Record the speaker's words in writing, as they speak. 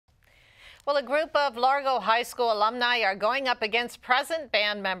Well, a group of Largo High School alumni are going up against present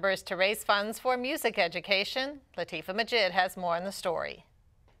band members to raise funds for music education. Latifah Majid has more on the story.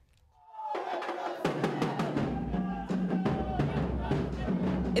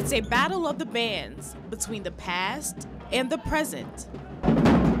 It's a battle of the bands between the past and the present.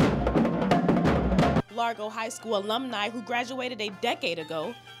 Largo High School alumni who graduated a decade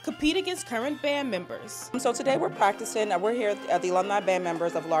ago compete against current band members. So today we're practicing. We're here at the alumni band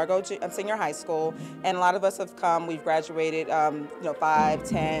members of Largo Senior High School, and a lot of us have come. We've graduated, 5,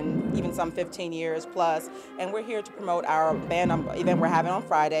 10, even some 15 years plus, and we're here to promote our band event we're having on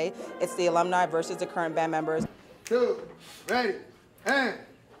Friday. It's the alumni versus the current band members. 2, ready, and.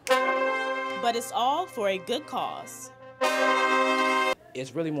 But it's all for a good cause.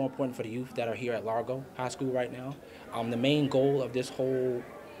 It's really more important for the youth that are here at Largo High School right now. The main goal of this whole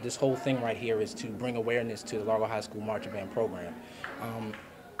thing right here is to bring awareness to the Largo High School Marching Band program,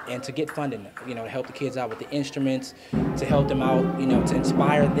 and to get funding, to help the kids out with the instruments, to help them out, to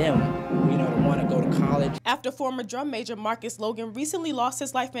inspire them, to want to go to college. After former drum major Marcus Logan recently lost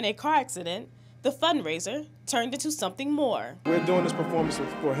his life in a car accident, the fundraiser turned into something more. We're doing this performance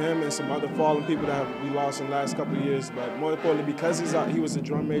for him and some other fallen people that we lost in the last couple of years, but more importantly, because he was a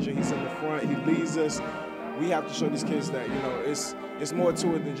drum major, he's in the front, he leads us. We have to show these kids that, it's more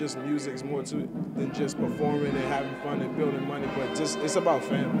to it than just music, it's more to it than just performing and having fun and building money, but it's about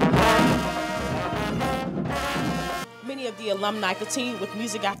family. Many of the alumni continue with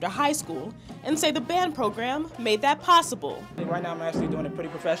music after high school and say the band program made that possible. Right now I'm actually doing it pretty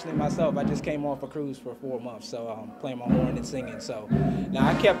professionally myself. I just came off a cruise for 4 months, so I'm playing my horn and singing. So now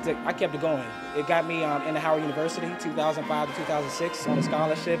I kept it going. It got me into Howard University, 2005 to 2006 on a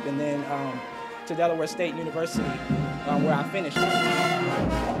scholarship, and then to Delaware State University, where I finished.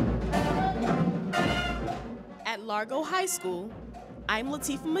 At Largo High School, I'm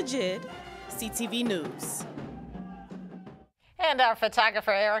Latifah Majid, CTV News. And our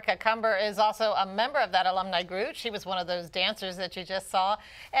photographer, Erica Cumber, is also a member of that alumni group. She was one of those dancers that you just saw.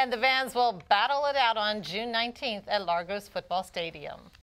 And the bands will battle it out on June 19th at Largo's football stadium.